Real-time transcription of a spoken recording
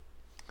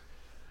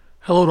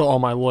Hello to all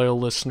my loyal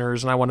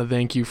listeners, and I want to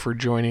thank you for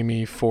joining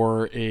me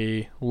for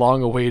a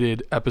long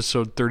awaited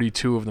episode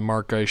 32 of The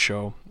Mark Guy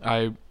Show.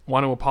 I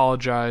want to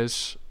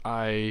apologize.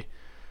 I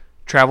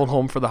traveled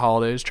home for the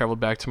holidays, traveled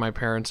back to my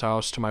parents'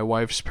 house, to my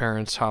wife's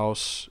parents'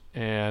 house,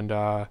 and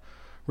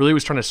really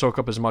was trying to soak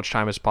up as much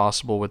time as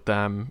possible with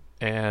them.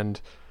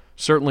 And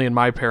certainly in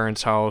my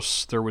parents'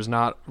 house, there was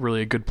not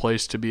really a good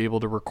place to be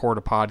able to record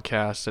a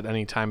podcast at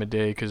any time of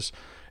day because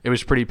it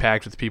was pretty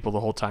packed with people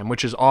the whole time,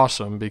 which is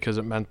awesome because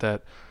it meant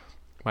that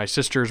my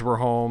sisters were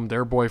home,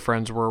 their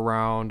boyfriends were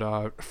around,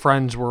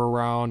 friends were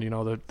around,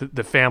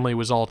 the family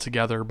was all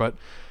together, but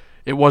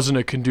it wasn't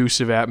a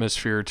conducive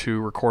atmosphere to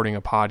recording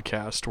a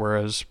podcast.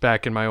 Whereas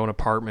back in my own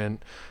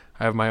apartment,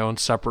 I have my own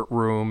separate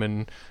room,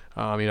 and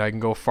I can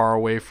go far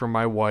away from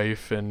my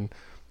wife and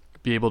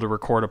be able to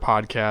record a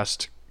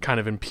podcast kind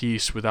of in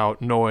peace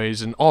without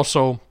noise. And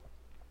also,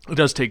 it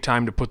does take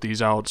time to put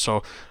these out,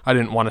 so I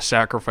didn't want to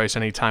sacrifice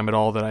any time at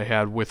all that I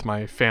had with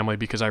my family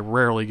because I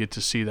rarely get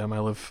to see them.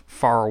 I live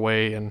far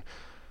away, and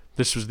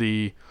this was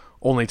the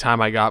only time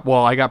I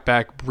got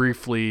back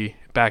briefly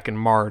back in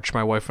March.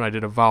 My wife and I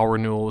did a vow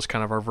renewal. It was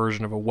kind of our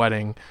version of a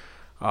wedding,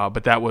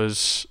 but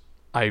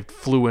I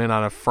flew in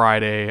on a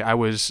Friday. I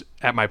was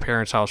at my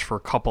parents' house for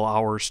a couple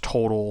hours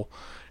total,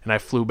 and I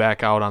flew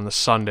back out on the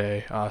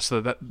Sunday,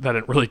 so that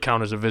didn't really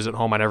count as a visit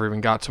home. I never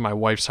even got to my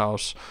wife's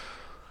house.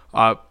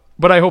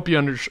 But I hope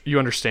you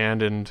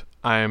understand, and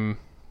I'm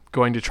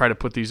going to try to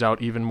put these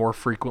out even more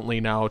frequently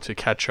now to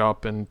catch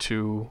up and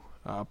to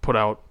put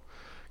out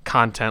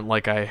content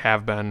like I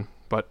have been.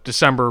 But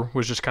December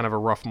was just kind of a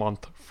rough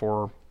month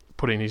for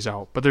putting these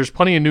out. But there's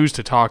plenty of news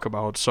to talk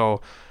about,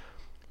 so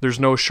there's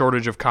no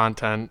shortage of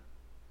content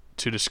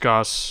to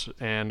discuss.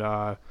 And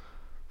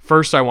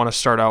first, I want to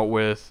start out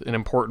with an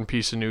important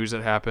piece of news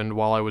that happened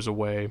while I was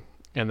away,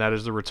 and that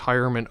is the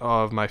retirement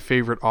of my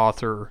favorite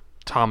author,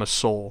 Thomas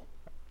Sowell.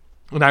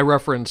 And I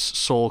reference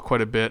Sowell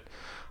quite a bit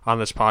on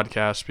this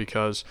podcast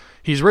because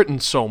he's written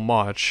so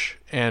much,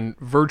 and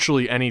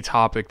virtually any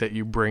topic that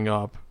you bring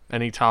up,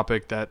 any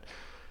topic that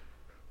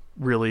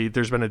really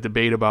there's been a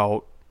debate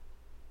about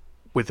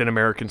within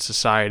American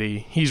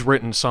society, he's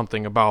written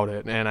something about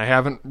it. And I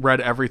haven't read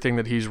everything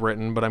that he's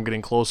written, but I'm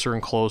getting closer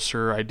and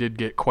closer. I did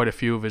get quite a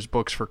few of his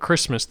books for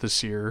Christmas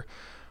this year,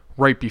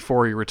 right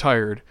before he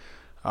retired.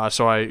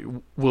 So I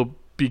will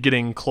be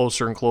getting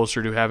closer and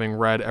closer to having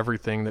read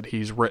everything that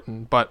he's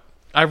written. But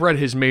I've read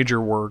his major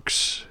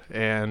works,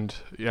 and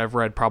I've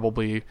read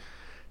probably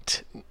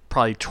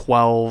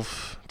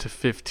 12 to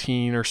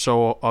 15 or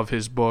so of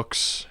his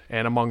books,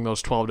 and among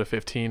those 12 to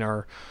 15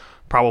 are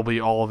probably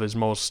all of his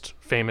most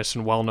famous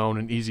and well-known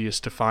and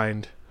easiest to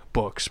find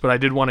books. But I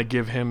did want to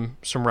give him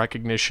some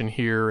recognition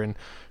here and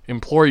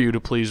implore you to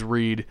please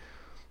read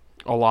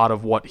a lot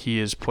of what he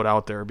has put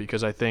out there,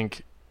 because I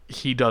think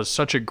he does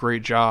such a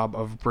great job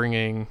of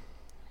bringing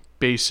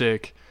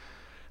basic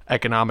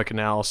economic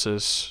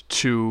analysis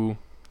to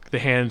the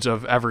hands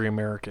of every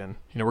American,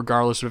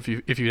 regardless of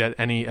if you had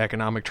any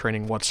economic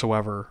training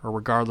whatsoever, or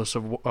regardless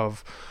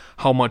of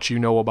how much you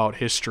know about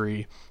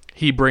history.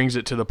 He brings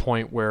it to the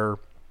point where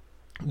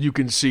you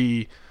can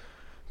see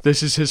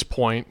this is his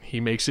point. He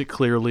makes it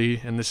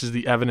clearly, and this is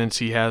the evidence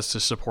he has to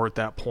support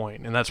that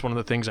point. And that's one of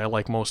the things I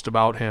like most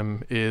about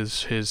him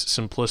is his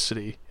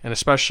simplicity, and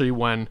especially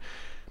when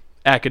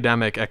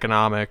academic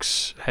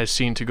economics has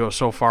seemed to go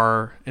so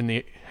far in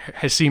the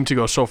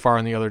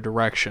other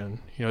direction.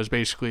 Has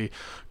basically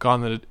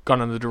gone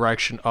in the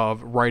direction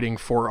of writing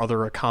for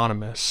other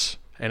economists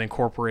and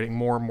incorporating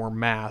more and more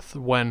math,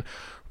 when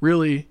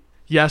really,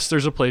 yes,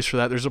 there's a place for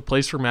that. There's a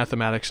place for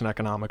mathematics and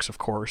economics, of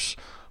course,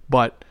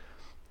 but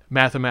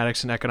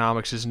mathematics and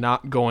economics is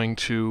not going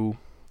to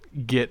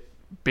get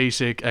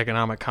basic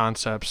economic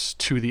concepts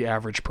to the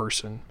average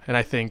person. And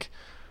I think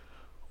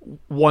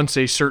once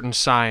a certain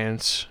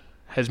science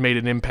has made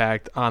an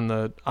impact on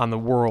the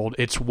world,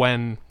 it's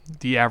when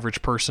the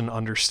average person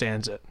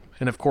understands it.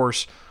 And of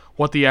course,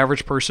 what the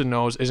average person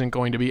knows isn't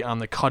going to be on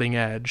the cutting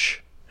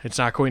edge. It's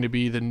not going to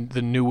be the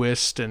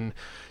newest and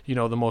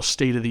the most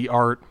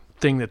state-of-the-art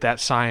thing that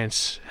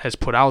science has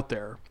put out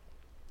there.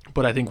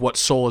 But I think what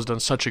Sowell has done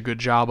such a good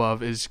job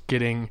of is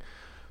getting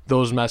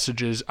those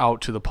messages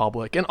out to the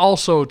public, and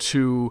also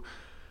to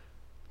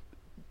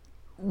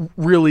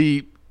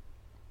really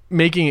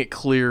making it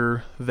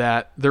clear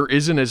that there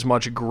isn't as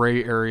much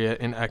gray area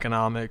in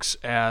economics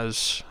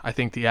as I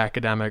think the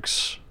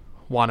academics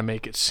want to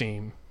make it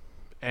seem.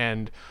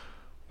 And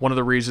one of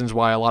the reasons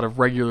why a lot of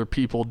regular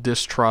people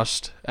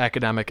distrust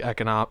economists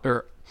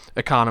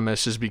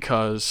is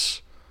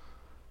because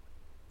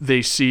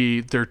they see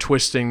they're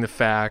twisting the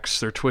facts,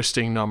 they're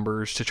twisting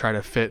numbers to try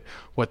to fit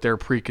what their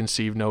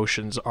preconceived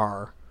notions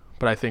are.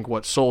 But I think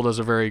what Sowell does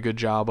a very good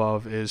job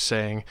of is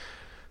saying,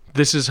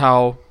 this is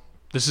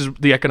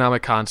the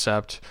economic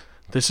concept.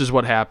 This is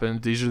what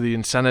happened. These are the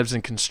incentives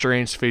and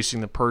constraints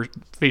facing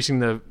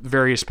the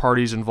various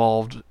parties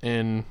involved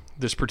in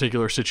this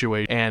particular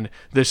situation, and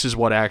this is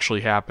what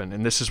actually happened,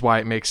 and this is why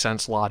it makes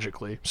sense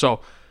logically.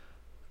 So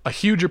a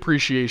huge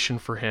appreciation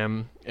for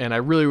him, and I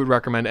really would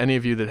recommend any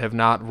of you that have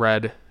not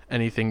read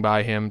anything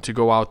by him, to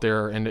go out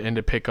there and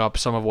to pick up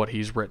some of what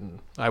he's written.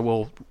 I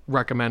will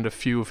recommend a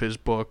few of his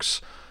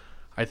books.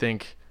 I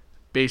think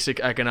Basic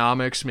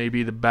Economics may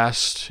be the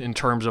best in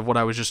terms of what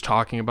I was just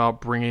talking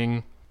about,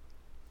 bringing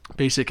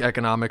basic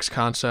economics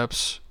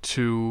concepts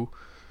to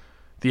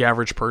the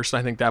average person.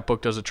 I think that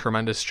book does a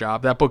tremendous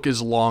job. That book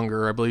is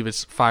longer. I believe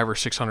it's 500 or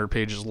 600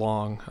 pages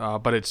long,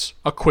 but it's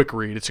a quick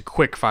read. It's a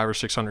quick 500 or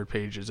 600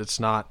 pages. It's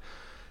not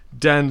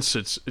dense.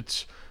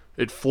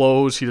 It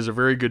flows. He does a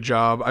very good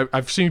job.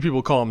 I've seen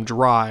people call him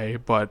dry,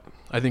 but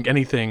I think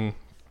anything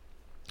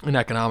in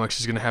economics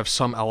is going to have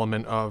some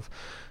element of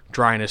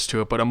dryness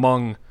to it. But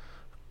among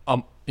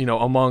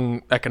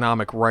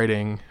economic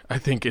writing, I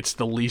think it's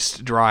the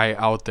least dry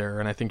out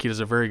there, and I think he does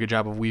a very good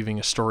job of weaving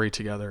a story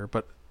together.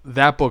 But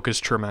that book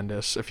is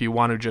tremendous if you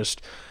want to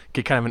just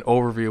get kind of an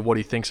overview of what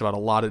he thinks about a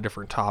lot of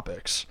different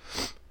topics.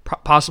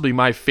 Possibly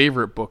my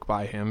favorite book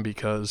by him,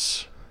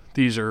 because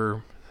this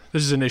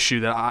is an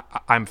issue that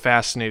I'm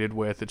fascinated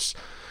with. It's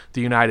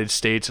the United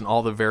States and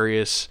all the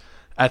various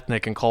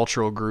ethnic and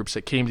cultural groups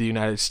that came to the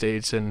United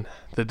States and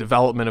the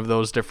development of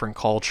those different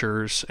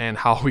cultures and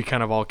how we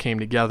kind of all came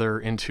together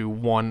into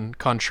one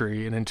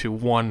country and into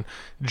one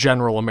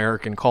general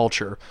American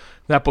culture.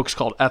 That book's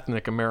called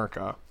Ethnic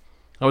America.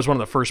 That was one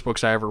of the first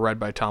books I ever read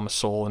by Thomas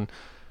Sowell, and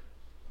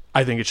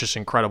I think it's just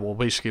incredible.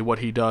 Basically, what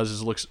he does is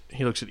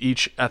he looks at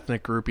each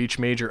ethnic group, each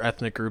major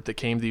ethnic group that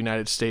came to the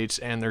United States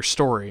and their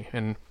story.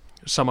 And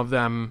some of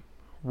them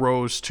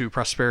rose to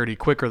prosperity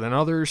quicker than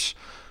others.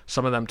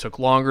 Some of them took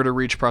longer to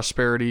reach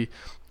prosperity,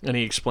 and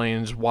he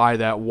explains why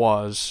that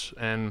was.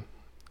 And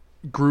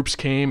groups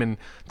came, and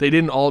they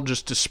didn't all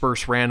just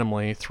disperse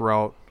randomly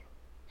throughout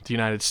the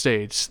United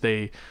States.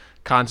 They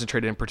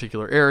concentrated in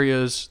particular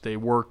areas. They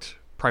worked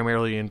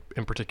primarily in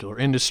particular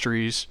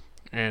industries,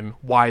 and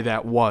why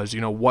that was.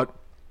 What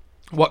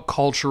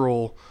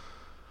cultural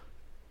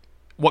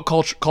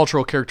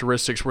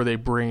characteristics were they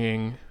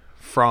bringing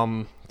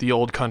from the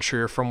old country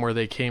or from where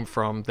they came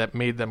from that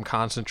made them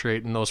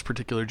concentrate in those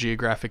particular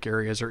geographic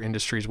areas or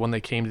industries when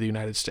they came to the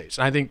United States.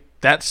 And I think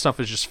that stuff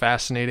is just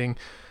fascinating.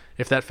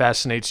 If that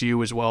fascinates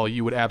you as well,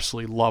 you would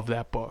absolutely love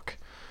that book.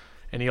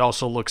 And he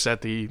also looks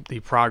at the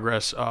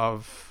progress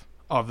of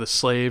the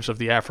slaves, of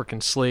the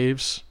African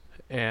slaves,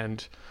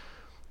 and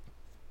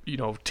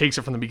takes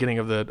it from the beginning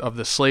of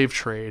the slave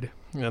trade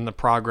and the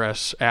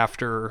progress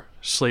after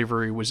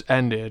slavery was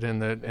ended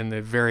and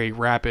the very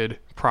rapid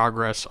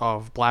progress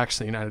of blacks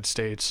in the United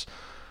States.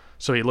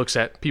 So he looks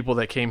at people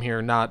that came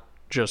here not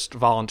just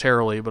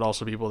voluntarily, but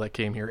also people that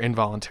came here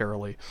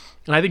involuntarily.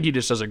 And I think he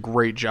just does a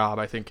great job.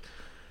 I think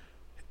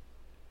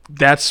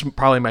that's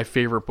probably my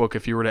favorite book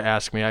if you were to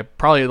ask me. A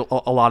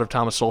lot of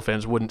Thomas Sowell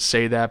fans wouldn't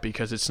say that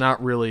because it's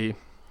not necessarily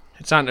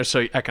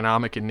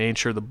economic in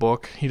nature, the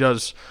book. He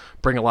does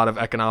bring a lot of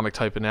economic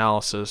type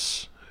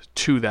analysis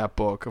to that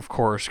book, of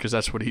course, because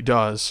that's what he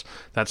does.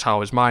 That's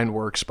how his mind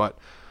works, but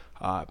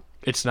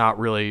it's not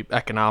really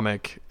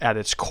economic at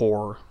its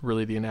core,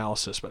 really, the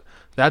analysis. But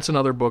that's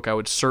another book I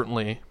would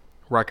certainly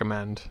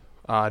recommend.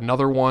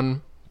 Another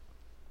one,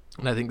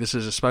 and I think this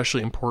is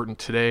especially important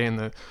today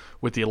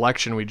with the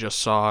election we just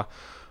saw,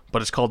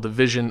 but it's called The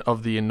Vision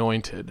of the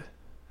Anointed.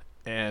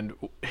 And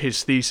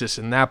his thesis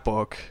in that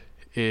book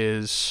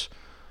is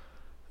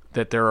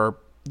that there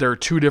are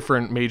two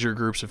different major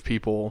groups of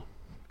people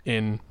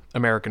in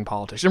American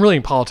politics, and really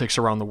in politics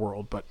around the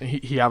world. But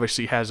he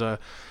obviously has an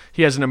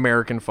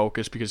American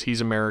focus because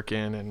he's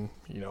American, and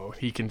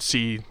he can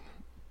see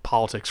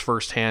politics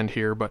firsthand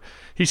here. But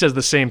he says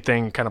the same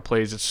thing kind of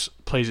plays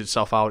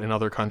itself out in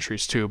other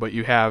countries too. But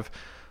you have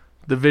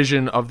the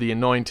vision of the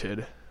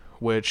anointed,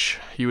 which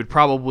you would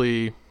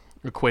probably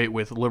equate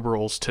with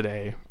liberals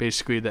today.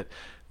 Basically, that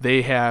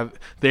they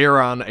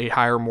are on a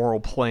higher moral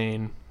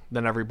plane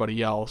than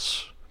everybody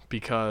else,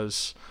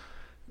 because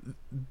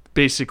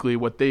basically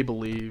what they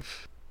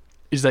believe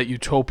is that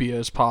utopia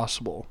is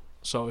possible.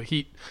 So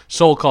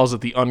Sowell calls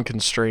it the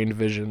unconstrained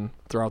vision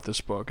throughout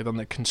this book. And then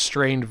the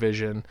constrained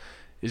vision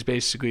is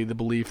basically the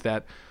belief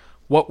that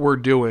what we're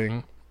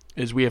doing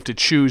is we have to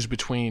choose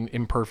between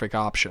imperfect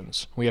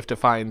options. We have to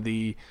find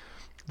the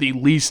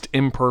least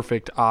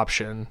imperfect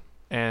option,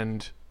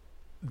 and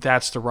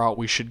that's the route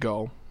we should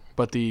go.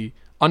 But the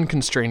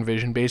unconstrained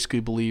vision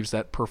basically believes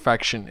that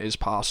perfection is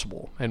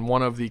possible. And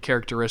one of the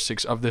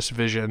characteristics of this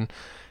vision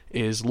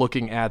is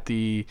looking at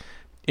the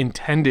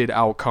intended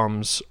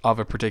outcomes of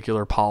a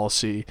particular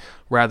policy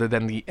rather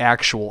than the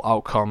actual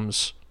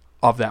outcomes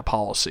of that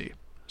policy.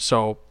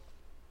 So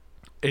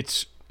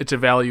it's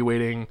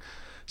evaluating,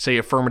 say,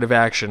 affirmative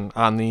action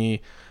on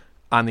the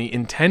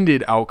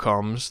intended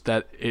outcomes,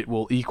 that it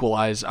will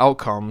equalize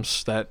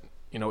outcomes, that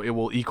it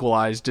will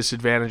equalize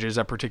disadvantages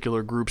that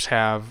particular groups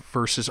have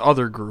versus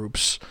other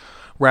groups,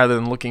 rather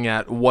than looking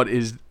at what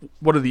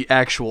are the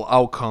actual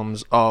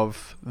outcomes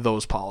of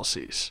those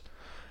policies.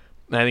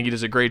 And I think he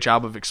does a great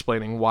job of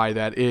explaining why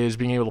that is.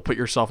 Being able to put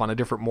yourself on a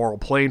different moral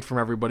plane from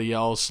everybody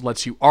else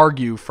lets you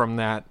argue from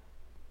that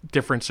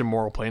difference in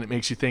moral plane. It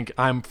makes you think,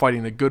 I'm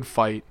fighting the good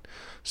fight,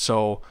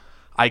 so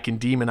I can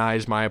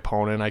demonize my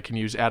opponent. I can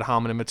use ad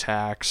hominem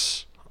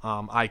attacks.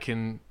 I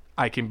can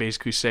I can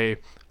basically say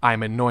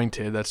I'm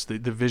anointed. That's the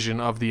vision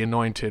of the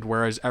anointed,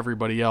 whereas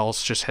everybody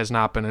else just has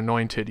not been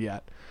anointed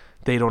yet.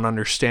 They don't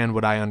understand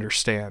what I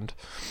understand.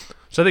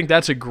 So I think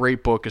that's a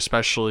great book,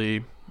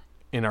 especially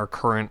in our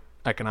current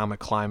economic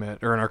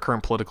climate or in our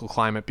current political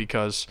climate,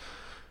 because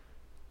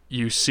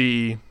you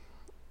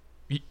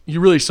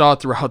really saw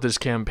throughout this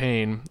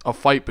campaign a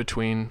fight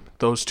between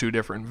those two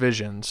different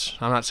visions.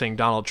 I'm not saying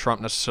Donald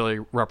Trump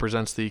necessarily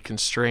represents the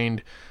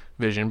constrained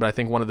vision, but I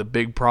think one of the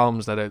big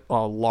problems that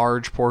a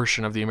large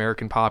portion of the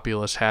American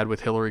populace had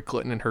with Hillary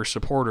Clinton and her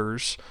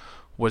supporters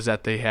was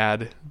that they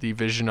had the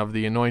vision of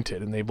the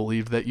anointed, and they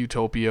believed that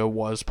utopia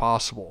was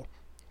possible.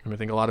 And I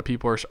think a lot of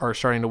people are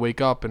starting to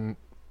wake up, and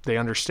they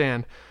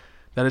understand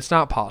that it's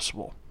not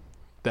possible,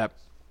 that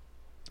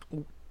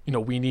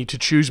we need to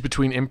choose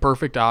between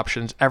imperfect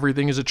options.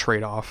 Everything is a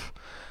trade-off,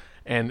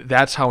 and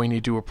that's how we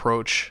need to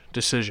approach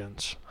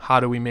decisions. How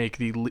do we make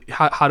the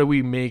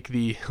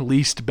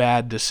least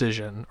bad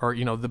decision, or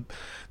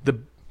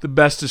the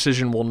best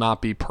decision will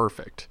not be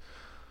perfect.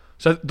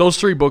 So those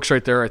three books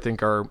right there, I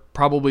think, are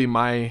probably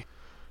my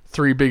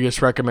three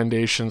biggest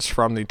recommendations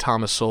from the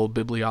Thomas Sowell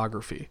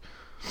bibliography.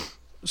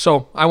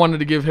 So I wanted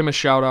to give him a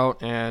shout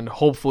out and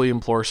hopefully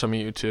implore some of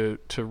you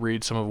to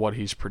read some of what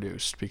he's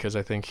produced, because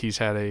I think he's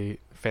had a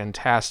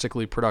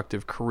fantastically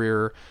productive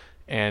career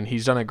and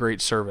he's done a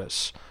great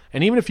service.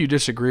 And even if you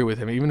disagree with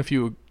him, even if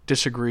you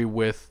disagree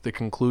with the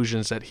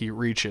conclusions that he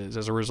reaches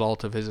as a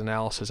result of his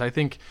analysis, I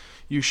think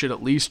you should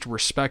at least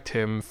respect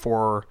him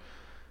for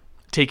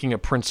taking a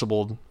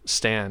principled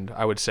stand,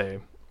 I would say,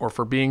 or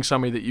for being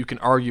somebody that you can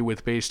argue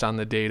with based on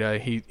the data.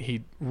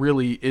 He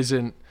really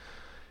isn't.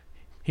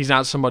 He's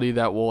not somebody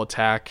that will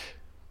attack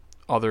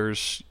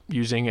others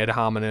using ad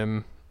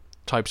hominem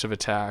types of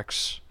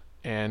attacks,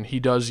 and he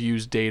does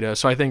use data.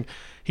 So I think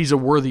he's a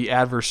worthy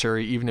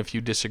adversary even if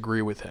you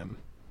disagree with him.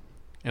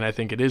 And I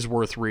think it is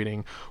worth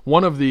reading.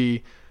 One of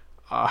the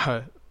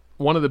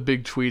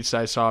big tweets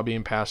I saw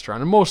being passed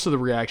around, and most of the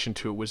reaction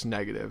to it was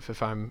negative,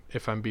 if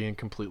I'm being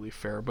completely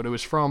fair, but it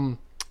was from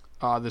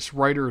this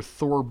writer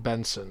Thor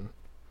Benson.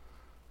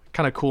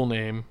 Kind of cool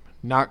name,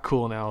 not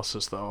cool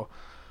analysis though.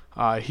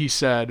 He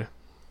said,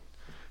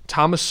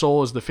 Thomas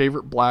Sowell is the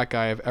favorite black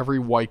guy of every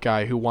white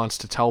guy who wants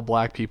to tell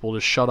black people to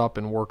shut up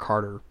and work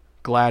harder.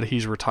 Glad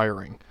he's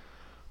retiring.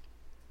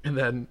 And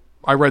then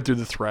I read through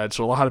the thread,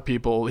 so a lot of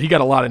people, he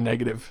got a lot of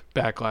negative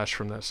backlash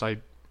from this. I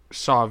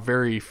saw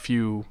very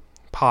few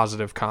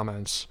positive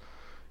comments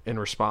in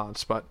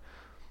response, but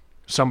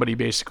somebody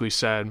basically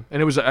said,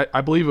 and it was, I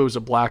believe it was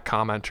a black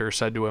commenter,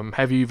 said to him,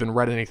 have you even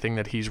read anything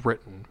that he's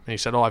written? And he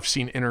said, I've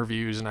seen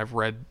interviews and I've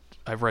read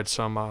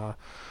some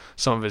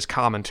of his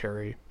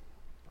commentary.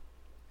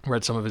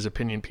 Read some of his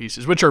opinion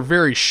pieces, which are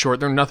very short.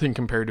 They're nothing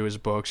compared to his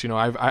books.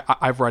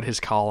 I've read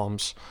his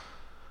columns.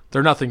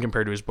 They're nothing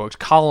compared to his books.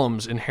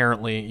 Columns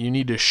inherently, you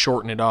need to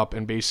shorten it up,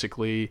 and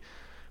basically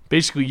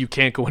you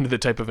can't go into the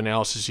type of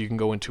analysis you can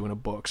go into in a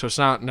book. So it's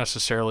not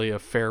necessarily a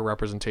fair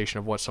representation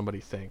of what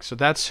somebody thinks. So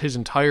that's his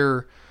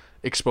entire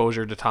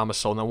exposure to Thomas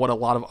Sowell, and what a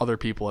lot of other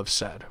people have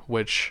said,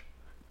 which,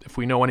 if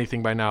we know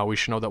anything by now, we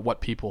should know that what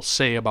people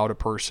say about a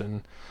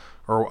person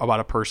or about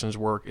a person's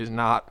work is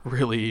not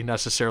really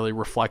necessarily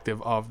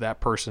reflective of that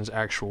person's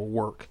actual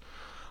work.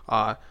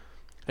 And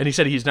he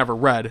said he's never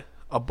read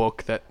a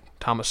book that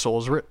Thomas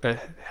Sowell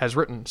has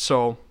written.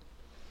 So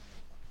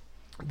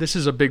this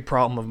is a big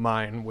problem of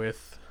mine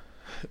with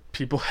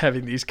people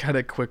having these kind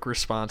of quick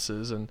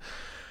responses, and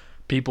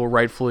people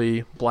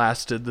rightfully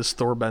blasted this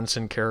Thor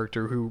Benson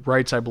character who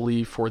writes, I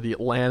believe, for The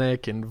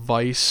Atlantic and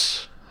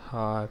Vice,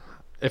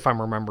 if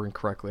I'm remembering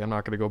correctly. I'm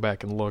not going to go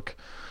back and look,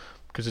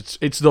 because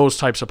it's those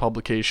types of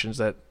publications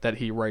that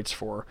he writes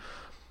for.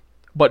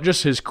 But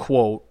just his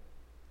quote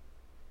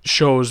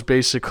shows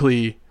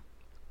basically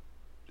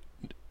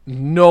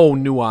no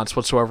nuance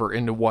whatsoever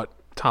into what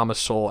Thomas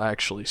Sowell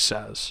actually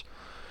says.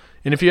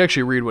 And if you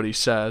actually read what he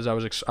says, I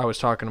was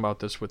talking about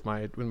this with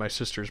my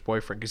sister's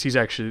boyfriend, because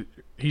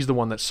he's the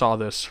one that saw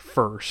this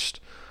first.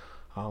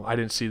 I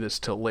didn't see this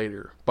till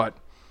later. But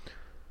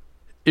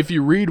if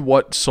you read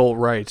what Sowell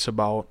writes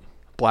about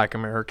black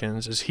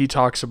Americans, is he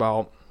talks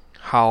about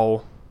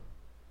how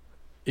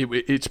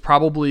it's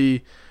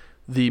probably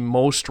the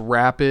most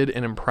rapid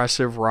and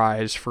impressive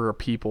rise for a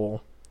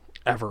people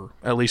ever,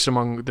 at least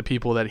among the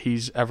people that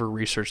he's ever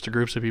researched, the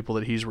groups of people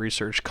that he's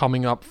researched,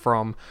 coming up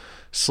from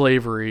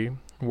slavery,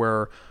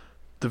 where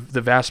the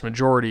vast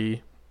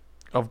majority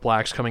of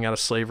blacks coming out of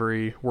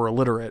slavery were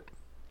illiterate,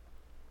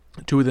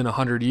 to within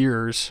 100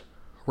 years,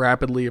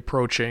 rapidly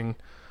approaching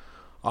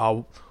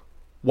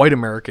white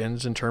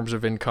Americans in terms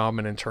of income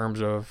and in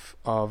terms of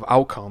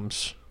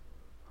outcomes.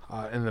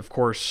 And of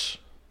course,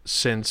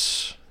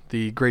 since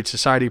the Great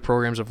Society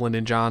programs of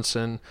Lyndon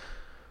Johnson,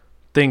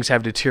 things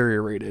have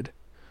deteriorated.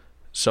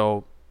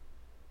 So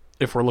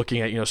if we're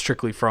looking at,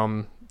 strictly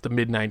from the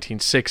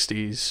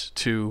mid-1960s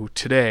to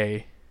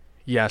today,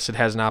 yes, it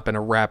has not been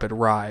a rapid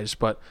rise,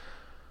 but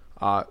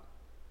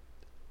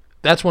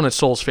that's one of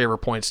Sowell's favorite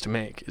points to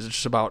make, is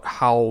just about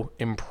how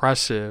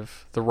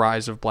impressive the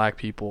rise of black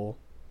people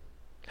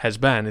has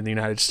been in the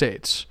United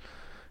States.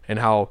 and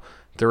how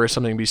there is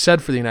something to be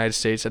said for the United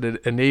States that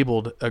it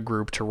enabled a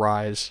group to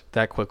rise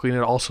that quickly. And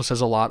it also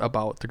says a lot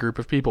about the group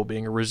of people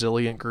being a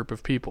resilient group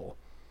of people.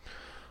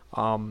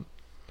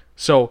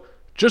 So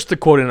just the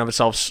quote in and of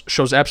itself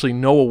shows absolutely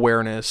no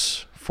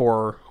awareness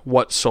for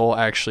what Sowell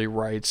actually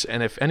writes.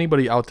 And if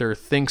anybody out there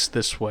thinks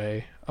this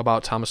way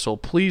about Thomas Sowell,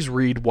 please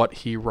read what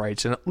he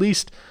writes and at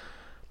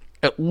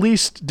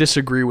least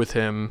disagree with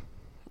him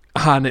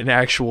on an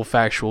actual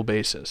factual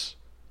basis.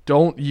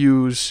 Don't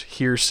use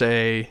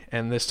hearsay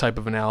and this type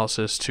of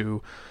analysis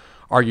to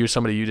argue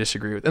somebody you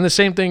disagree with. And the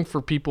same thing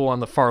for people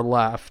on the far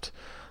left.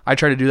 I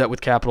try to do that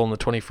with Capital in the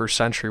 21st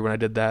Century when I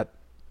did that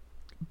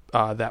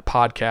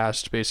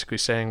podcast, basically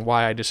saying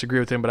why I disagree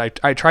with him. But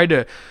I tried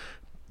to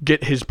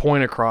get his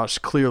point across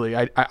clearly.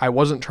 I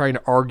wasn't trying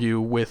to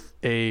argue with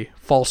a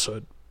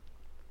falsehood.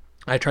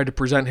 I tried to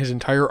present his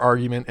entire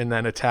argument and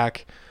then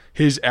attack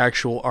his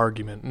actual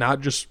argument,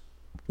 not just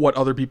what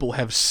other people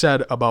have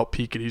said about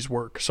Piketty's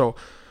work. So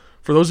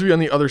for those of you on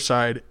the other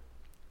side,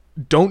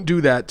 don't do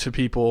that to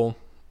people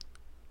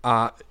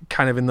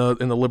kind of in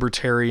the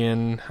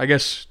libertarian, I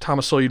guess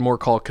Thomas Sowell you'd more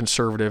call it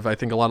conservative. I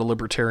think a lot of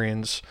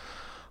libertarians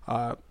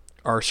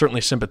are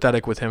certainly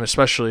sympathetic with him,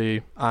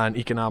 especially on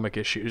economic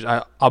issues.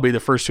 I'll be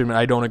the first to admit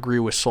I don't agree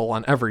with Sowell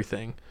on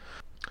everything.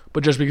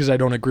 But just because I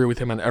don't agree with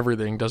him on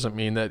everything doesn't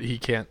mean that he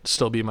can't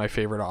still be my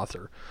favorite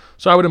author.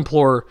 So I would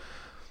implore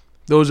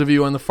those of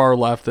you on the far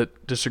left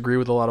that disagree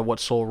with a lot of what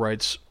Sowell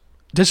writes,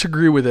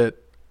 disagree with it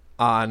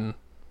on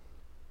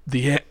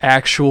the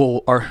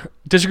actual, or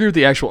disagree with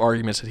the actual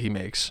arguments that he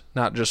makes,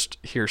 not just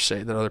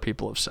hearsay that other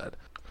people have said.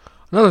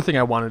 Another thing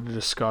I wanted to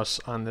discuss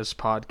on this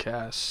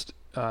podcast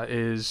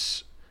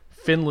is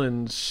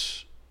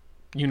Finland's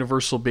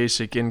universal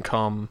basic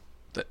income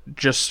that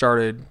just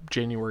started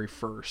January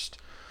 1st.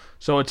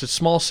 So it's a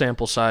small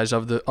sample size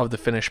of the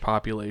Finnish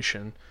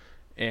population,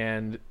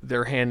 and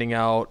they're handing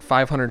out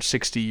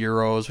 560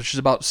 euros, which is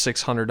about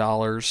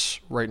 $600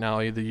 right now.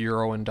 The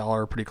euro and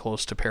dollar are pretty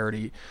close to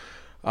parity.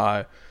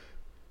 And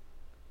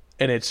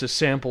it's a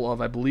sample of,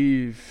 I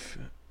believe,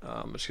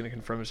 I'm just going to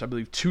confirm this, I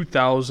believe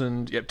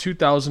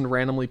 2,000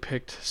 randomly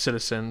picked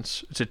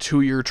citizens. It's a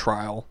 2-year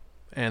trial,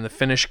 and the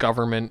Finnish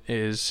government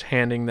is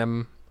handing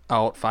them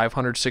out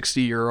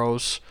 560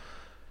 euros,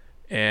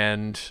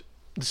 and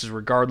this is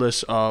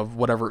regardless of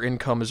whatever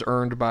income is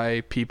earned by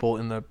people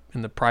in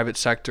the private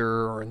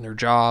sector or in their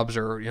jobs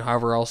or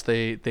however else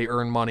they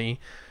earn money.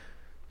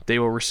 They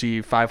will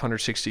receive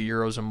 560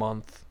 euros a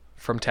month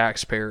from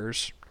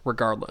taxpayers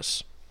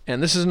regardless.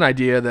 And this is an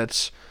idea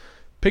that's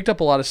picked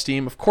up a lot of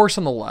steam, of course,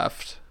 on the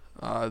left.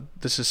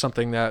 This is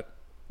something that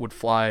would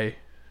fly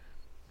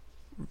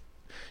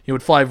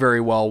very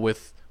well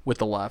with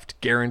the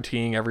left,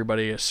 guaranteeing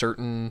everybody a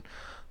certain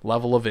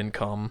level of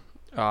income.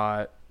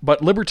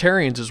 But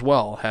libertarians as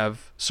well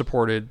have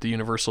supported the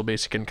universal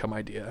basic income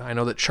idea. I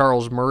know that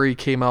Charles Murray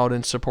came out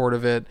in support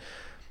of it.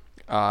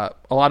 A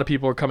lot of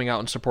people are coming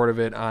out in support of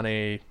it on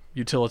a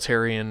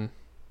utilitarian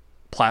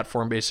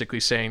platform,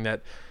 basically saying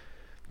that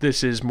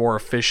this is more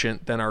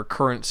efficient than our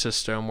current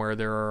system where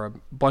there are a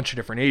bunch of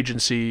different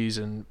agencies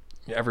and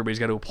everybody's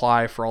got to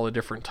apply for all the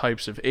different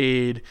types of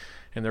aid,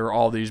 and there are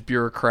all these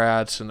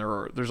bureaucrats, and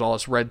there's all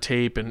this red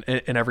tape and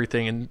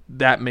everything, and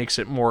that makes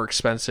it more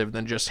expensive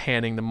than just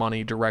handing the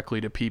money directly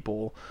to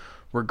people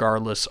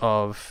regardless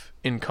of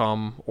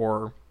income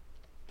or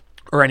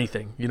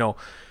anything.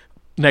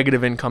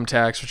 Negative income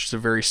tax, which is a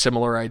very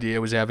similar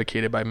idea, was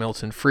advocated by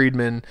Milton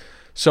Friedman.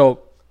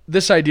 So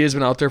this idea has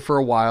been out there for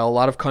a while. A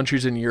lot of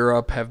countries in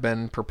Europe have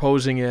been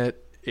proposing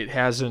it. It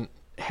hasn't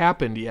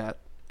happened yet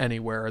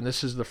anywhere, and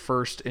this is the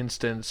first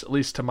instance, at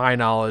least to my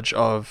knowledge,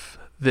 of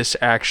this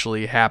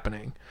actually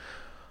happening.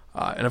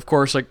 And of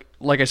course,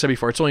 like I said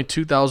before, it's only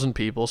 2,000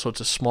 people, so it's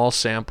a small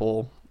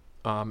sample.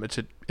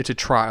 It's a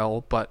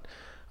trial, but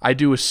I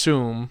do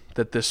assume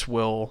that this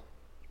will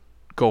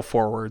go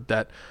forward,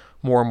 that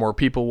more and more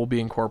people will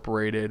be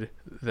incorporated,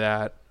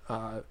 that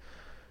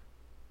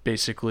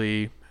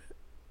basically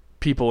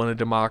people in a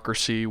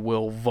democracy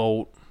will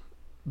vote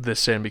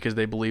this in because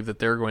they believe that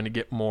they're going to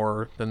get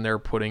more than they're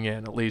putting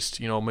in. At least,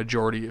 a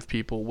majority of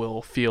people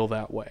will feel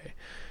that way.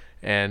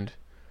 And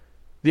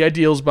the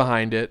ideals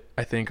behind it,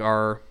 I think,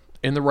 are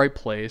in the right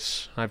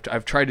place.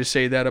 I've tried to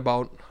say that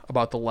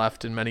about the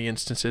left in many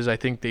instances. I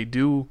think they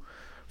do,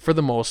 for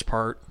the most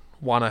part,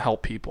 want to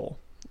help people,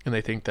 and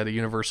they think that a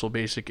universal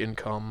basic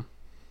income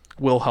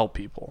will help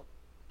people.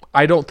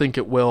 I don't think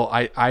it will.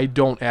 I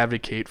don't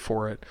advocate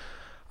for it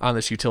on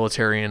this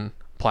utilitarian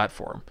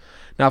platform.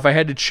 Now, if I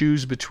had to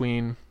choose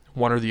between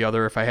one or the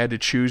other, if I had to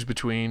choose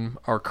between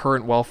our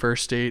current welfare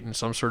state and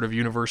some sort of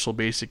universal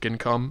basic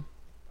income,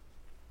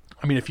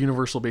 if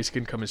universal basic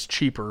income is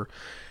cheaper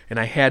and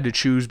I had to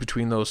choose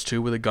between those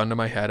two with a gun to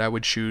my head, I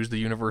would choose the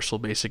universal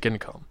basic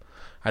income.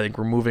 I think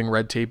removing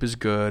red tape is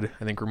good.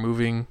 I think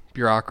removing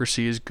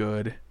bureaucracy is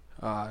good.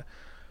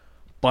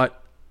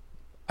 But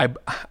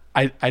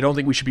I don't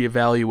think we should be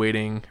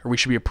evaluating, or we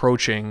should be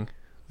approaching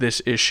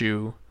this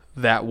issue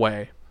that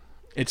way.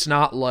 It's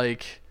not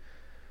like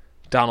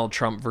Donald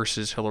Trump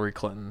versus Hillary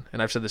Clinton.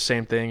 And I've said the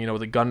same thing,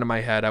 with a gun to my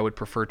head, I would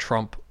prefer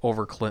Trump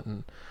over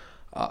Clinton.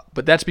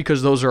 But that's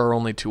because those are our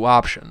only two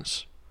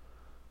options.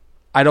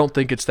 I don't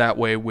think it's that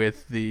way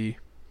with the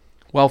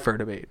welfare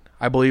debate.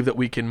 I believe that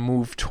we can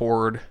move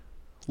toward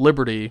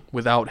liberty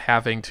without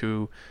having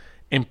to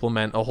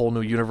implement a whole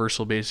new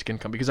universal basic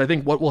income. Because I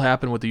think what will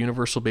happen with the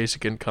universal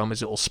basic income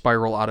is it will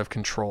spiral out of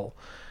control.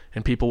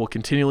 And people will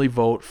continually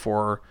vote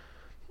for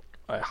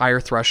a higher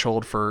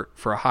threshold for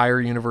a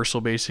higher universal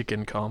basic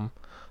income.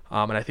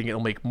 And I think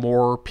it'll make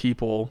more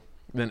people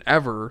than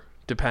ever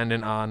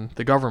dependent on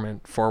the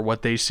government for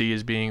what they see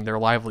as being their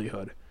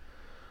livelihood.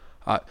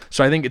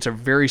 So I think it's a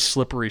very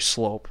slippery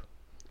slope.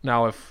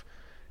 Now,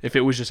 if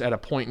it was just at a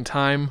point in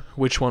time,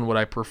 which one would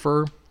I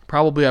prefer?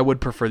 Probably I would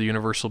prefer the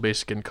universal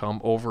basic income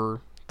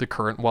over the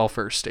current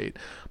welfare state.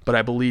 But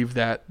I believe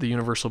that the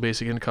universal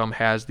basic income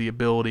has the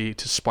ability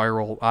to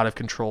spiral out of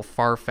control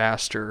far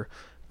faster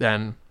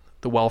than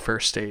the welfare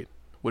state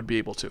would be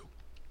able to.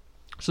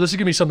 So this is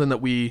going to be something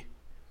that we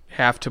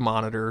have to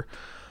monitor.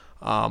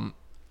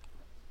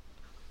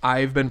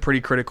 I've been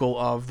pretty critical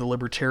of the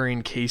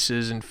libertarian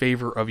cases in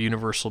favor of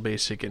universal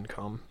basic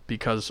income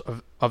because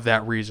of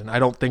that reason. I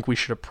don't think we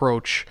should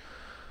approach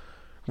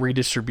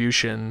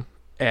redistribution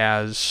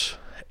as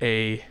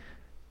a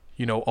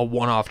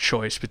one-off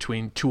choice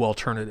between two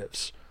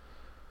alternatives.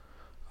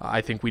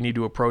 I think we need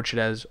to approach it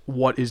as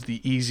what is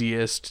the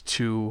easiest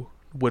to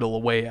whittle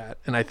away at.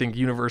 And I think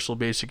universal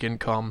basic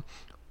income,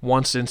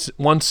 once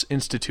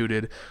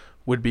instituted,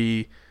 would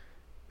be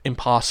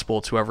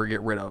impossible to ever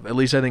get rid of. At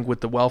least I think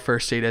with the welfare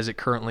state as it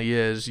currently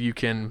is,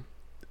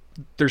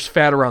 there's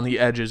fat around the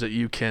edges that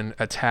you can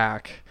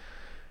attack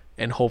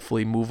and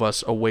hopefully move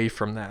us away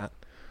from that.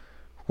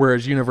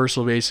 Whereas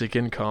universal basic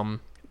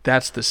income,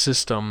 that's the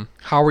system.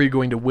 How are you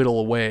going to whittle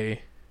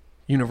away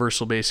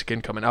universal basic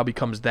income? It now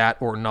becomes that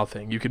or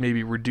nothing. You can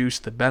maybe reduce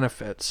the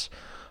benefits,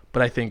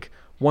 but I think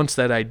once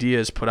that idea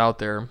is put out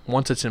there,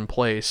 once it's in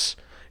place,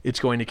 it's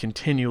going to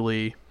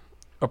continually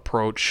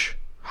approach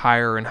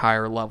higher and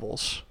higher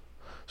levels.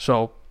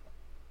 So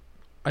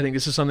I think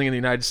this is something in the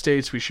United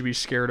States we should be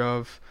scared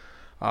of.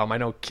 I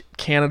know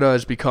Canada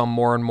has become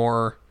more and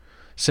more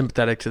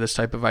sympathetic to this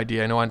type of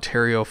idea. I know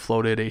Ontario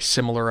floated a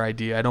similar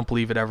idea. I don't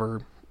believe it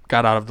ever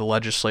got out of the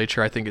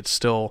legislature. I think it's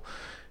still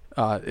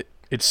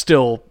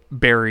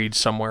buried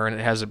somewhere and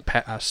it hasn't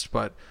passed.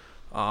 But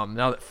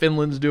now that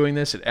Finland's doing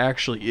this, it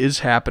actually is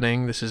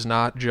happening. This is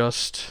not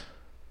just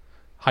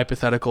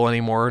hypothetical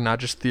anymore, not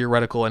just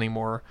theoretical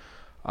anymore.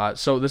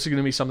 So this is going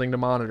to be something to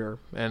monitor,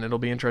 and it'll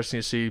be interesting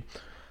to see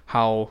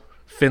how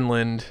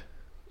Finland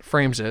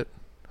frames it.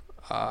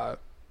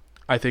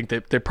 I think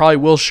that they probably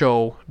will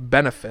show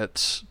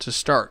benefits to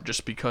start,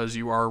 just because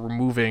you are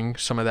removing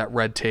some of that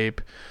red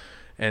tape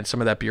and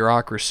some of that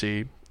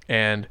bureaucracy.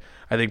 And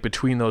I think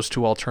between those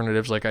two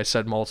alternatives, like I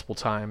said multiple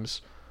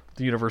times,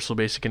 the universal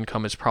basic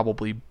income is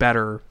probably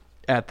better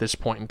at this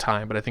point in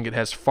time, but I think it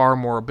has far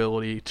more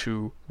ability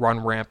to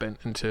run rampant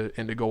and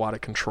to go out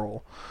of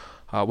control,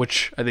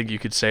 which I think you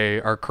could say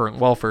our current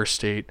welfare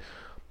state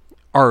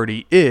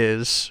already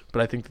is,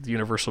 but I think that the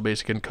universal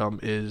basic income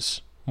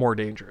is more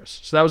dangerous.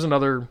 So that was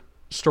another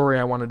story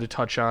I wanted to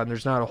touch on.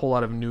 There's not a whole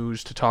lot of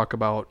news to talk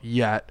about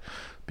yet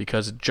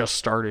because it just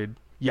started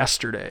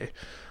yesterday,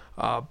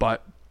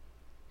 but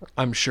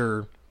I'm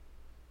sure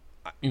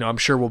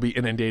we'll be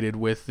inundated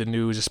with the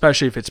news,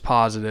 especially if it's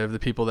positive. The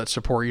people that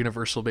support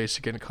universal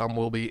basic income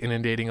will be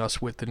inundating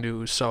us with the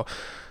news. So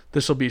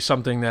this will be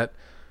something that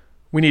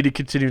we need to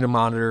continue to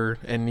monitor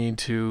and need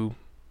to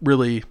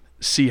really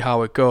see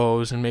how it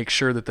goes and make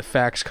sure that the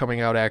facts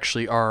coming out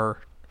actually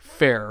are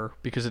fair,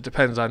 because it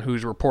depends on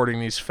who's reporting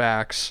these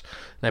facts.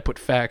 And I put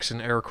facts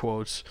in air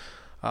quotes.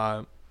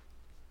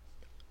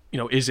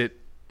 Is it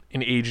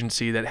an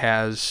agency that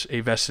has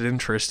a vested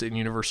interest in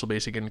universal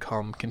basic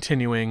income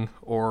continuing,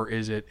 or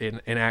is it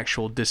an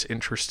actual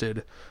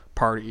disinterested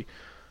party?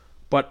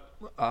 But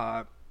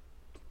I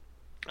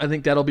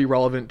think that'll be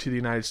relevant to the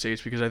United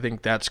States because I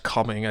think that's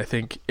coming. I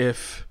think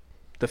if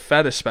the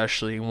Fed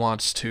especially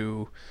wants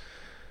to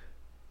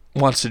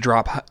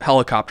drop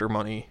helicopter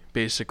money,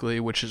 basically,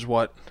 which is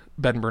what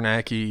Ben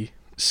Bernanke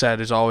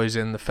said is always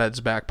in the Fed's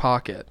back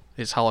pocket,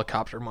 is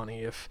helicopter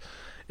money. If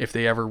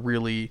they ever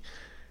really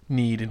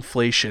need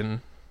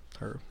inflation,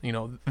 or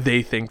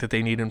they think that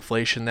they need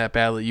inflation that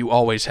badly, you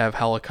always have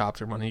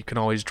helicopter money. You can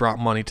always drop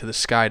money to the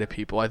sky to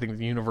people. I think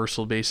the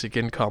universal basic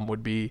income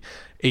would be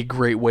a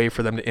great way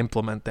for them to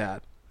implement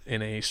that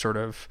in a sort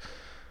of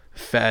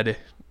Fed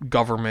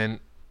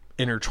government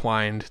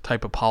intertwined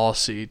type of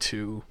policy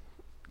to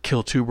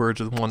kill two birds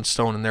with one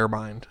stone in their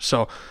mind.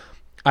 So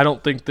I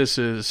don't think this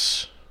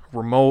is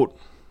remote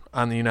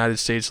on the United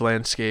States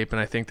landscape, and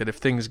I think that if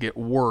things get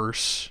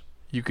worse,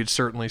 you could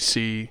certainly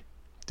see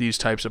these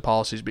types of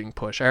policies being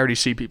pushed. I already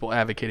see people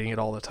advocating it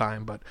all the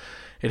time, but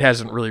it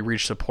hasn't really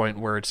reached the point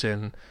where it's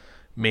in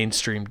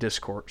mainstream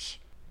discourse.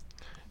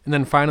 And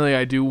then finally,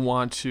 I do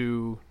want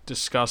to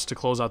discuss, to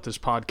close out this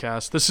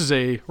podcast, this is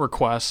a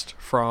request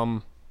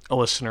from a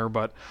listener,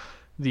 but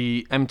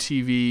the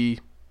MTV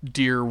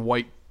Dear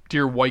White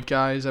Dear White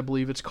Guys, I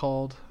believe it's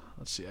called.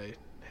 Let's see, I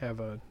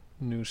have a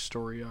news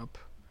story up.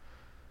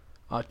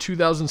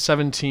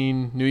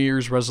 2017 New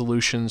Year's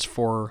resolutions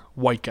for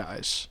white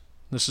guys.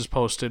 This is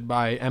posted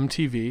by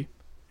MTV,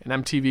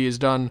 and MTV has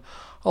done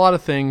a lot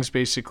of things.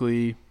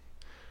 Basically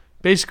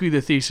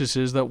the thesis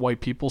is that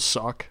white people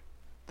suck,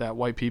 that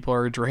white people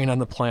are a drain on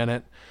the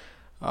planet.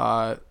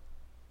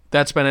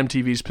 That's been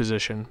MTV's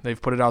position.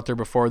 They've put it out there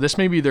before. This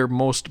may be their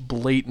most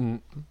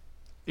blatant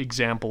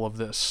example of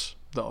this,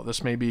 though.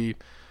 This may be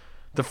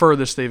the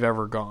furthest they've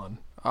ever gone.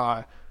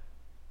 And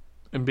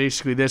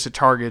basically it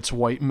targets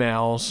white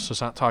males, so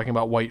it's not talking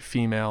about white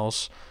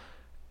females.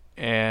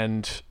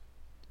 And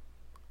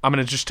I'm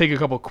going to just take a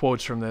couple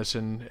quotes from this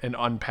and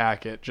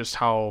unpack it, just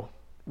how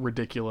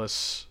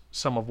ridiculous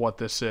some of what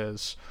this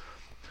is.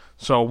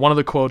 So one of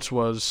the quotes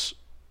was,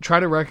 "Try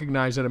to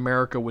recognize that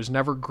America was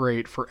never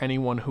great for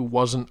anyone who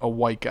wasn't a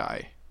white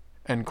guy,"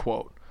 end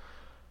quote.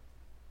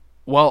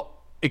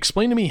 Well,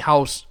 explain to me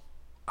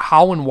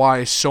how and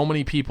why so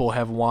many people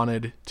have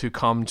wanted to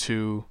come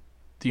to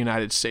the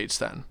United States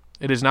then.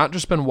 It has not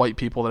just been white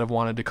people that have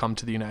wanted to come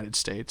to the United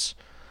States.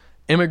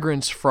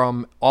 Immigrants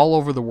from all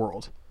over the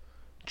world.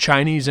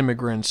 Chinese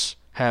immigrants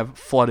have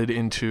flooded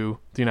into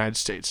the United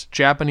States.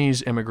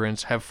 Japanese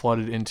immigrants have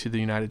flooded into the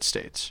United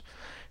States.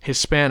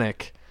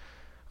 Hispanic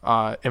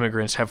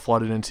immigrants have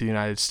flooded into the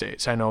United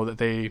States. I know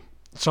that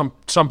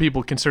some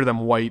people consider them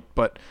white,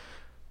 but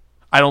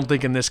I don't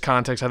think in this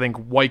context. I think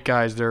white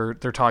guys, they're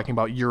talking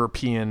about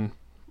European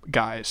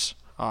guys.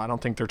 I don't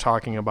think they're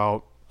talking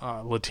about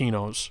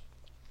Latinos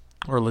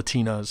or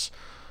Latinas.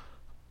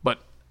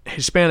 But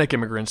Hispanic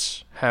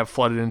immigrants have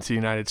flooded into the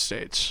United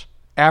States.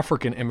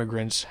 African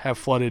immigrants have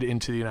flooded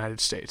into the United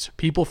States.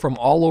 People from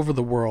all over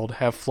the world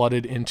have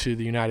flooded into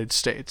the United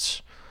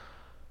States.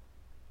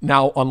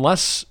 Now,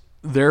 unless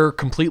they're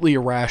completely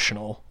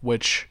irrational,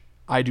 which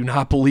I do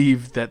not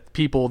believe that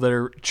people that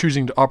are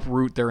choosing to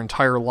uproot their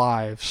entire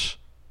lives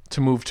to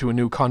move to a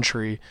new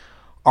country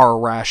are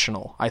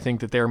irrational. I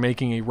think that they're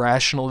making a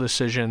rational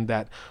decision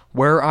that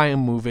where I am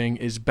moving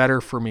is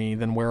better for me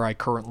than where I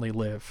currently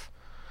live.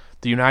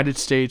 The United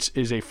States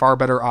is a far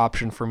better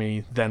option for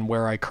me than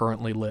where I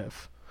currently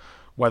live.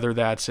 Whether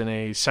that's in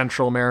a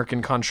Central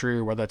American country,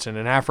 or whether that's in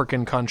an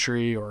African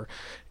country, or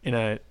in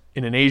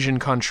an Asian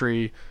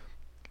country,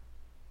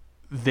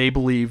 they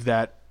believe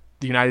that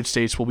the United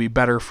States will be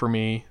better for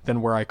me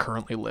than where I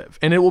currently live.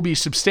 And it will be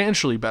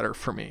substantially better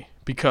for me,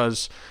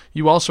 because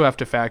you also have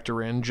to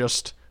factor in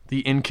just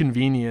the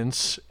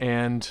inconvenience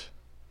and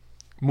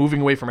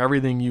moving away from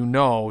everything you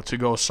know to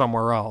go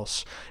somewhere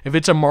else. If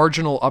it's a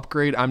marginal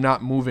upgrade, I'm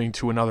not moving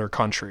to another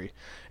country.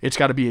 It's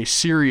got to be a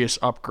serious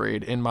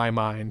upgrade in my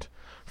mind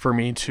for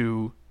me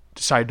to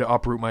decide to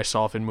uproot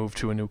myself and move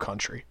to a new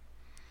country.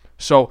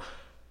 So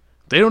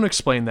they don't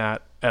explain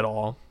that at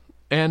all.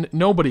 And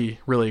nobody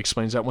really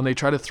explains that when they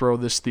try to throw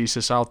this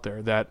thesis out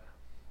there that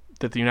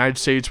the United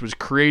States was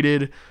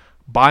created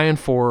by and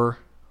for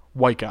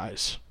white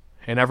guys,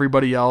 and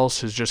everybody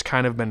else has just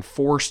kind of been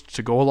forced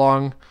to go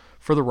along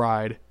for the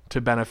ride to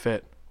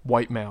benefit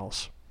white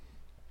males.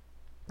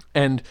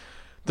 And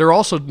they're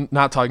also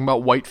not talking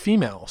about white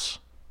females,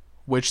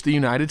 which the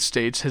United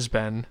States has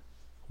been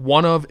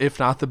one of, if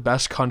not the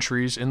best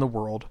countries in the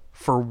world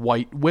for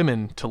white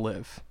women to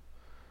live.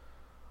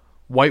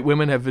 White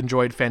women have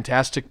enjoyed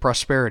fantastic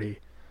prosperity.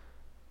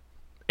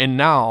 And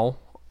now,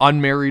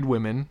 unmarried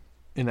women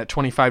in that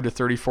 25 to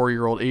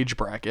 34-year-old age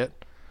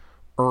bracket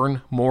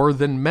earn more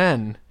than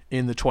men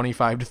in the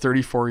 25 to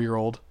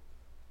 34-year-old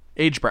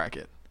age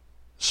bracket.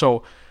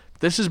 So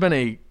this has been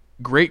a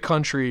great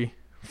country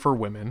for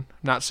women. I'm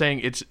not saying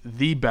it's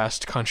the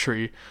best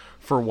country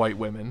for white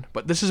women,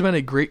 but this has been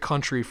a great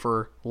country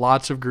for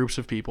lots of groups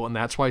of people, and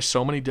that's why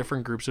so many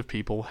different groups of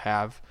people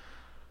have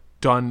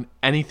done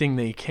anything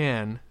they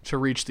can to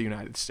reach the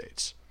United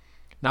States.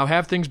 Now,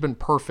 have things been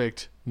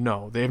perfect?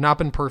 No, they have not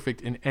been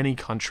perfect in any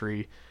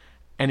country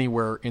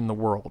anywhere in the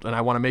world. And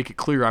I want to make it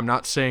clear, I'm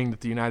not saying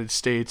that the United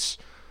States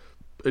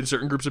and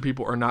certain groups of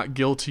people are not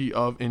guilty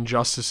of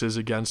injustices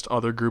against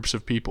other groups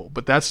of people.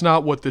 But that's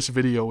not what this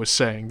video is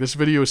saying. This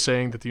video is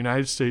saying that the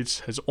United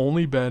States has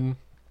only been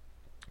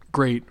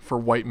great for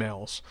white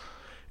males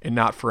and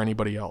not for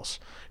anybody else.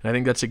 And I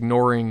think that's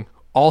ignoring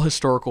all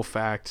historical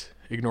fact,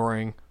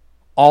 ignoring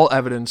all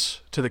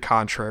evidence to the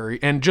contrary,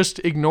 and just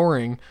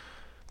ignoring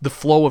the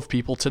flow of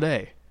people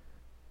today.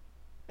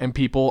 And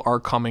people are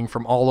coming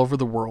from all over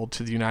the world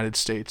to the United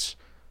States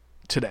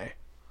today.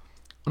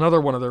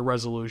 Another one of their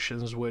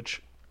resolutions,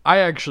 which I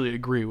actually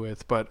agree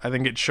with, but I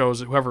think it shows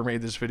that whoever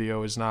made this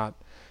video is not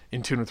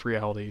in tune with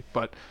reality.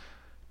 But,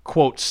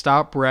 quote,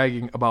 "Stop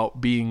bragging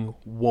about being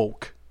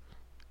woke,"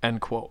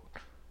 end quote.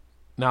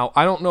 Now,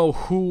 I don't know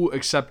who,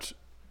 except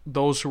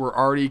those who are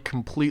already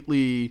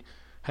completely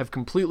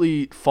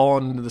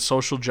fallen into the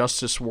social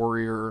justice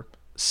warrior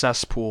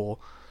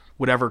cesspool,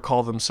 would ever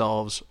call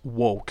themselves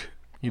woke.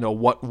 You know,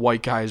 what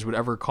white guys would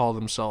ever call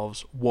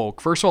themselves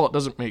woke. First of all, it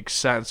doesn't make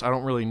sense. I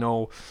don't really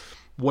know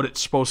what it's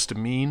supposed to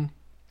mean.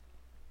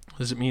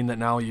 Does it mean that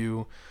now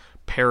you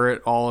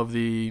parrot all of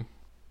the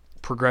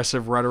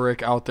progressive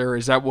rhetoric out there.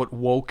 Is that what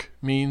woke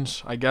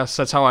means? I guess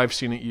that's how I've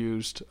seen it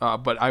used.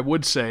 But I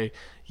would say,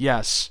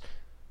 yes,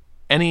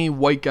 any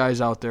white guys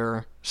out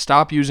there,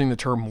 stop using the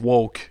term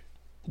woke.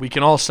 We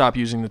can all stop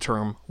using the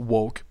term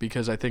woke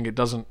because I think it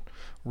doesn't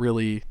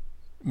really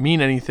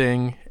mean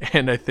anything.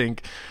 And I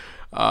think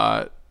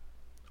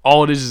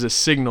all it is a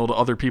signal to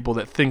other people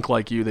that think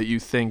like you that you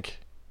think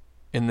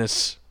in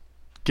this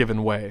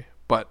given way.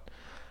 But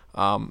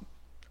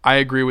I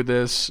agree with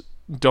this.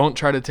 Don't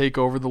try to take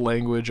over the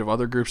language of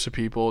other groups of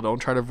people. Don't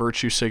try to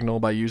virtue signal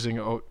by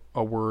using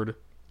a word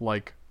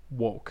like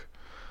woke.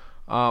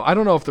 I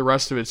don't know if the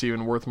rest of it's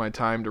even worth my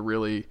time to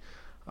really,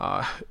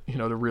 to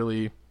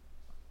really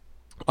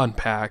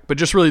unpack. But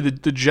just really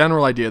the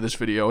general idea of this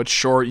video. It's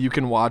short. You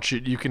can watch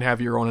it. You can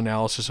have your own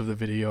analysis of the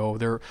video.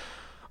 There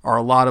are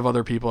a lot of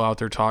other people out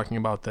there talking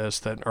about this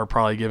that are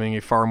probably giving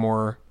a far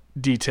more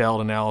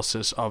detailed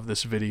analysis of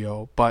this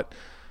video. But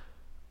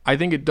I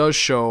think it does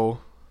show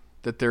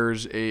that there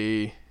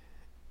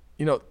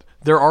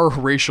are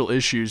racial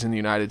issues in the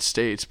United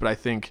States, but I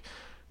think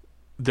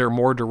they're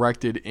more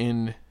directed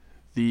in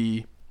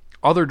the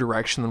other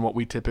direction than what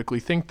we typically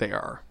think they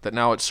are. That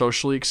now it's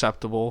socially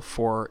acceptable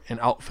for an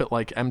outfit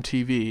like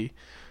MTV,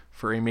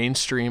 for a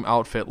mainstream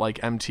outfit like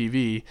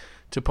MTV,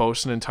 to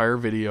post an entire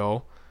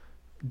video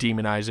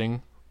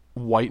demonizing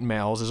white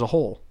males as a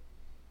whole.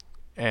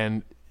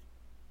 And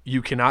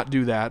you cannot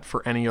do that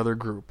for any other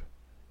group.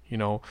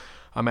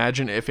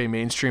 Imagine if a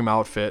mainstream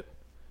outfit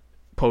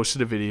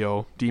posted a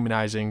video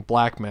demonizing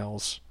black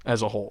males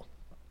as a whole.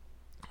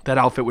 That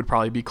outfit would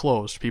probably be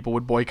closed. People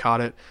would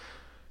boycott it.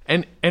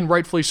 And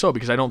rightfully so,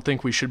 because I don't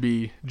think we should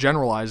be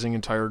generalizing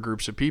entire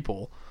groups of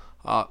people.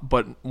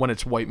 But when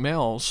it's white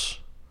males,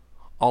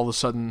 all of a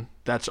sudden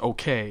that's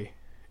okay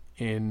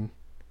in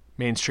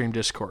mainstream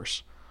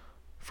discourse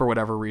for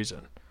whatever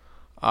reason.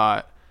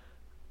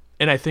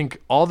 And I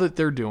think all that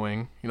they're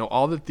doing,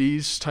 all that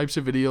these types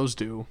of videos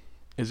do,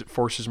 is it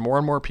forces more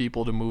and more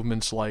people to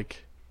movements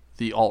like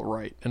the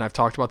alt-right. And I've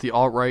talked about the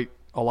alt-right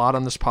a lot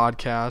on this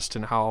podcast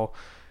and how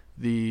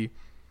the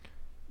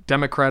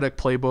Democratic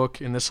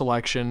playbook in this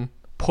election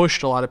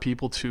pushed a lot of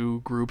people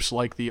to groups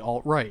like the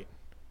alt-right.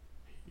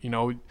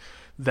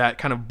 That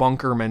kind of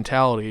bunker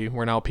mentality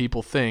where now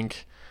people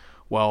think,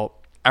 well,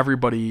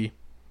 everybody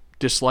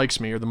dislikes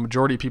me, or the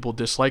majority of people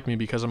dislike me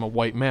because I'm a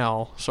white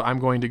male, so I'm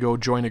going to go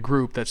join a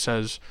group that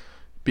says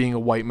being a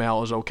white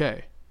male is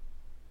okay.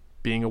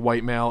 Being a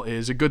white male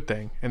is a good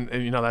thing. And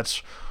that's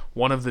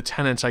one of the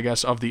tenets, I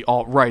guess, of the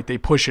alt-right. They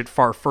push it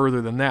far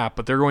further than that,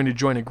 but they're going to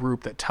join a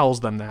group that tells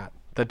them that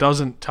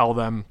doesn't tell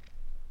them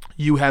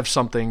you have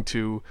something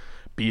to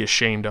be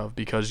ashamed of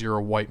because you're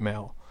a white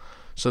male.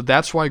 So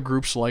that's why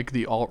groups like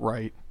the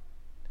alt-right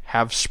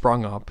have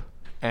sprung up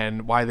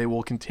and why they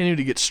will continue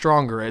to get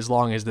stronger as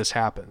long as this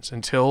happens,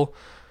 until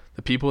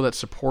the people that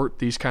support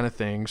these kind of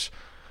things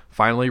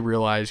finally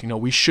realize,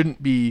 we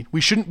shouldn't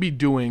be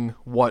doing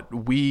what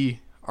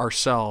we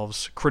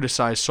ourselves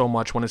criticize so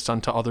much when it's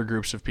done to other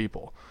groups of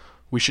people.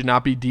 We should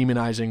not be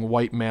demonizing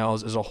white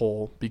males as a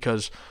whole,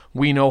 because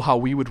we know how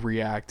we would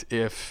react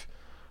if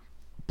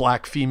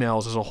black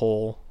females as a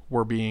whole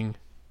were being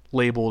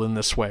labeled in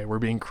this way, we're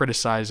being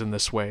criticized in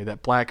this way,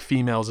 that black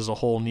females as a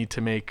whole need to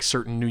make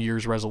certain New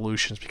Year's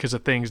resolutions because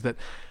of things that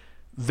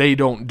they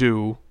don't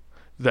do,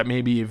 that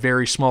maybe a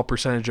very small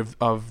percentage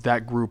of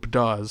that group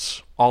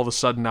does. All of a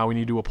sudden now we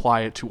need to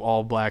apply it to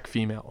all black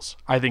females.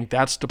 I think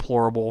that's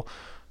deplorable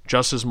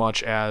just as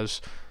much as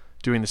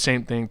doing the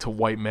same thing to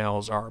white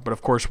males are. But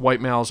of course,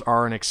 white males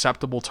are an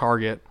acceptable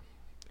target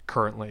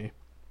currently.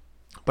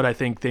 But I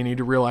think they need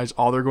to realize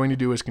all they're going to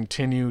do is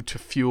continue to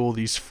fuel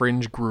these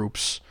fringe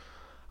groups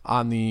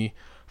on the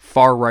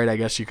far right, I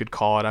guess you could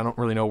call it. I don't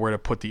really know where to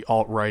put the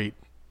alt-right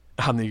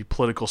on the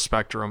political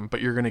spectrum,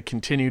 but you're going to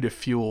continue to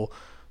fuel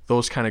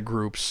those kind of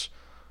groups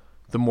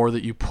the more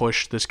that you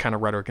push this kind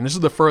of rhetoric. And this is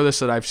the furthest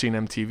that I've seen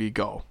MTV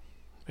go.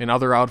 And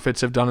other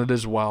outfits have done it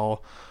as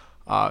well.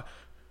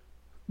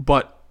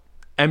 But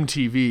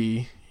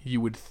MTV, you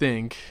would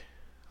think,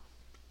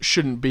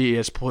 shouldn't be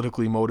as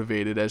politically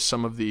motivated as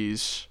some of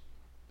these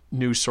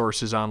news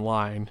sources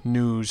online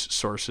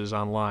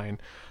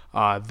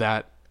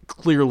that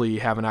clearly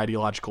have an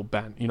ideological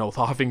bent. The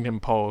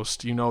Huffington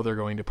Post, they're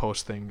going to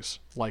post things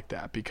like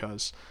that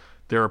because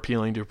they're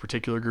appealing to a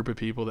particular group of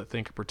people that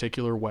think a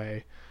particular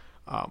way.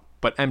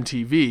 But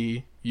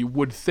MTV, you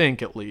would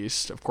think at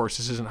least, of course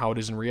this isn't how it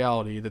is in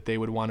reality, that they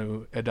would want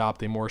to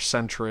adopt a more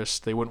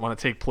centrist, they wouldn't want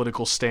to take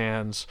political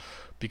stands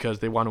because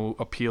they want to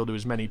appeal to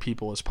as many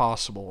people as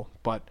possible.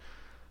 But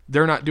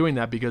they're not doing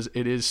that because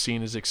it is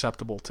seen as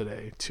acceptable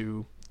today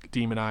to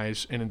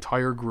demonize an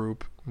entire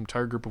group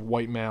of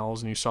white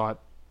males, and you saw it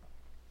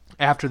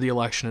after the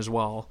election as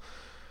well,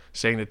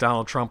 saying that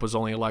Donald Trump was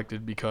only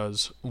elected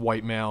because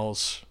white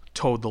males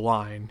towed the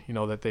line,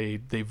 that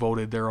they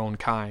voted their own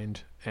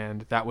kind,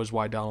 and that was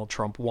why Donald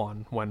Trump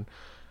won, when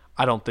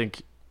I don't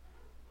think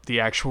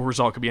the actual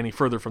result could be any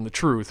further from the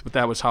truth, but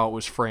that was how it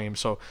was framed.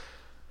 So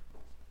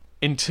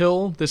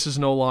until this is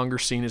no longer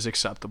seen as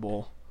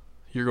acceptable,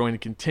 you're going to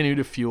continue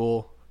to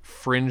fuel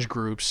fringe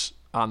groups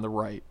on the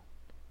right.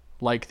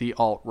 like the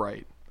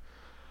alt-right.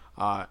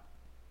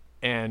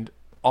 And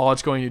all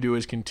it's going to do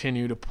is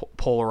continue to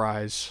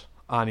polarize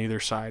on either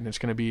side. And it's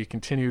going to be a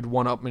continued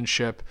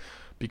one-upmanship,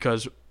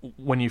 because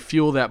when you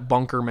feel that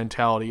bunker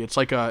mentality, it's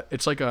like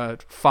a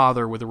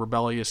father with a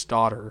rebellious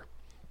daughter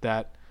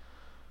that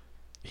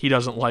he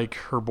doesn't like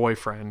her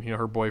boyfriend.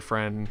 Her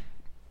boyfriend,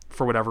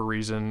 for whatever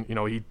reason,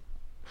 he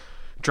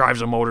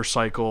drives a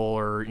motorcycle,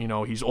 or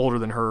he's older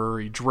than her, or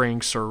he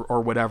drinks,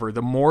 or whatever.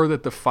 The more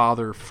that the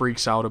father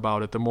freaks out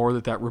about it, the more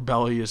that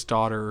rebellious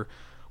daughter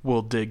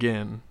will dig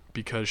in,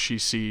 because she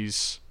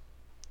sees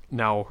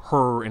now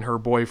her and her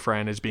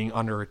boyfriend as being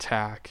under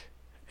attack.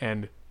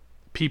 And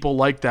people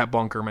like that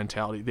bunker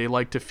mentality. They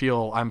like to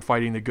feel, I'm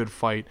fighting the good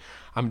fight,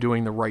 I'm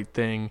doing the right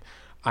thing,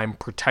 I'm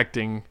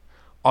protecting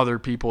other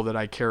people that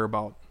I care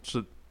about.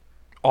 So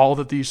all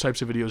that these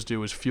types of videos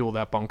do is fuel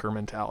that bunker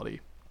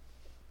mentality.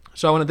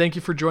 So I want to thank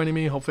you for joining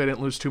me. Hopefully I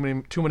didn't lose too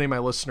many of my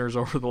listeners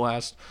over the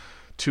last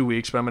 2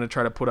 weeks, but I'm going to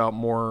try to put out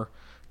more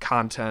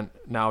content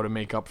now to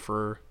make up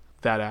for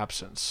that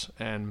absence.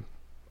 And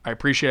I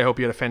hope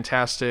you had a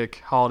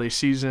fantastic holiday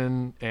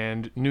season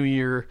and New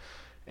Year,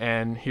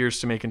 and here's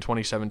to making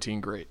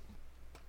 2017 great.